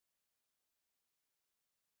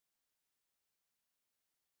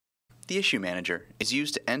The Issue Manager is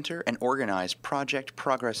used to enter and organize project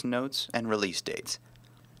progress notes and release dates.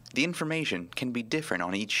 The information can be different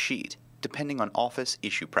on each sheet, depending on Office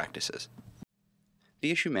issue practices.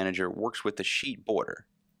 The Issue Manager works with the sheet border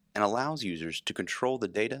and allows users to control the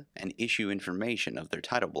data and issue information of their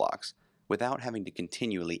title blocks without having to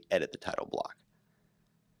continually edit the title block.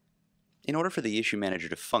 In order for the Issue Manager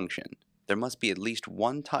to function, there must be at least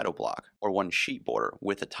one title block or one sheet border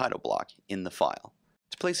with a title block in the file.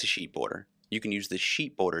 To place a sheet border, you can use the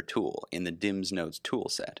Sheet Border tool in the DIMS Nodes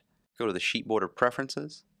toolset. Go to the Sheet Border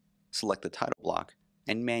Preferences, select the title block,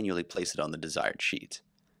 and manually place it on the desired sheet.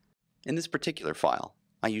 In this particular file,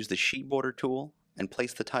 I use the Sheet Border tool and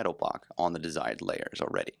place the title block on the desired layers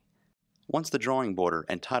already. Once the drawing border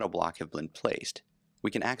and title block have been placed,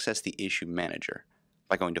 we can access the Issue Manager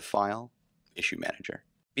by going to File, Issue Manager.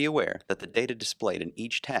 Be aware that the data displayed in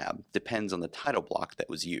each tab depends on the title block that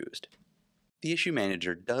was used. The Issue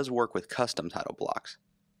Manager does work with custom title blocks.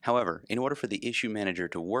 However, in order for the Issue Manager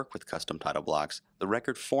to work with custom title blocks, the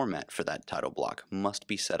record format for that title block must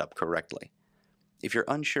be set up correctly. If you're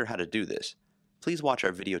unsure how to do this, please watch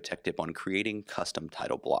our video tech tip on creating custom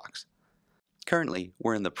title blocks. Currently,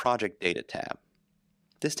 we're in the Project Data tab.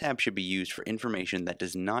 This tab should be used for information that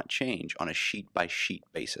does not change on a sheet-by-sheet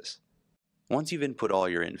basis. Once you've input all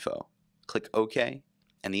your info, click OK,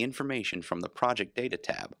 and the information from the Project Data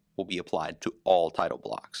tab will be applied to all title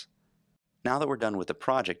blocks. Now that we're done with the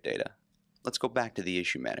project data, let's go back to the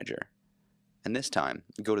Issue Manager, and this time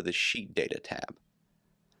go to the Sheet Data tab.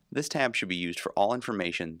 This tab should be used for all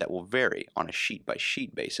information that will vary on a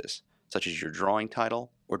sheet-by-sheet basis, such as your drawing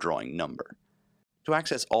title or drawing number. To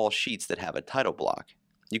access all sheets that have a title block,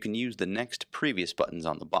 you can use the Next Previous buttons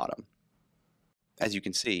on the bottom. As you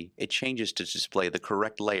can see, it changes to display the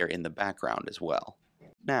correct layer in the background as well.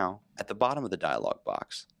 Now, at the bottom of the dialog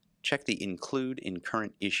box, check the Include in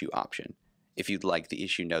Current Issue option if you'd like the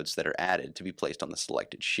issue notes that are added to be placed on the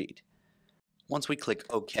selected sheet. Once we click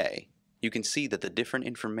OK, you can see that the different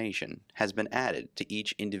information has been added to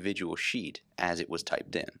each individual sheet as it was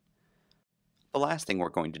typed in. The last thing we're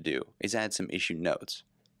going to do is add some issue notes.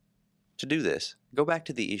 To do this, go back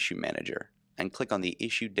to the Issue Manager and click on the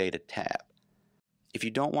Issue Data tab. If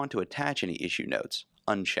you don't want to attach any issue notes,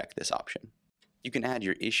 uncheck this option. You can add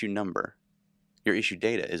your issue number. Your issue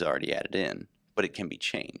data is already added in, but it can be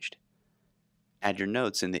changed. Add your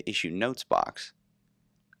notes in the Issue Notes box.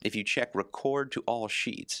 If you check Record to All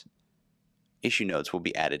Sheets, issue notes will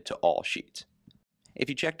be added to all sheets. If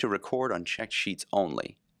you check to Record on checked sheets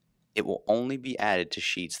only, it will only be added to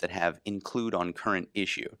sheets that have Include on Current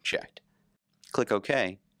Issue checked. Click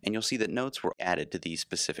OK, and you'll see that notes were added to these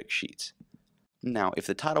specific sheets. Now, if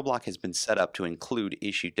the title block has been set up to include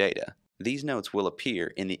issue data, these notes will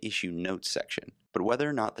appear in the Issue Notes section, but whether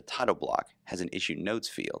or not the title block has an Issue Notes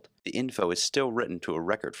field, the info is still written to a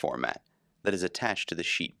record format that is attached to the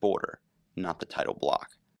sheet border, not the title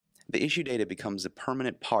block. The issue data becomes a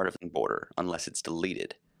permanent part of the border unless it's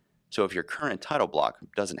deleted. So if your current title block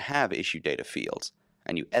doesn't have issue data fields,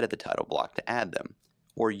 and you edit the title block to add them,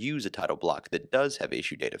 or use a title block that does have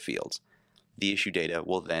issue data fields, the issue data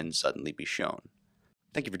will then suddenly be shown.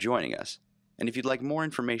 Thank you for joining us. And if you'd like more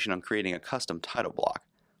information on creating a custom title block,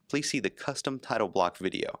 please see the Custom Title Block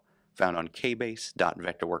video found on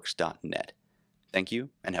kbase.vectorworks.net. Thank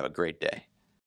you, and have a great day.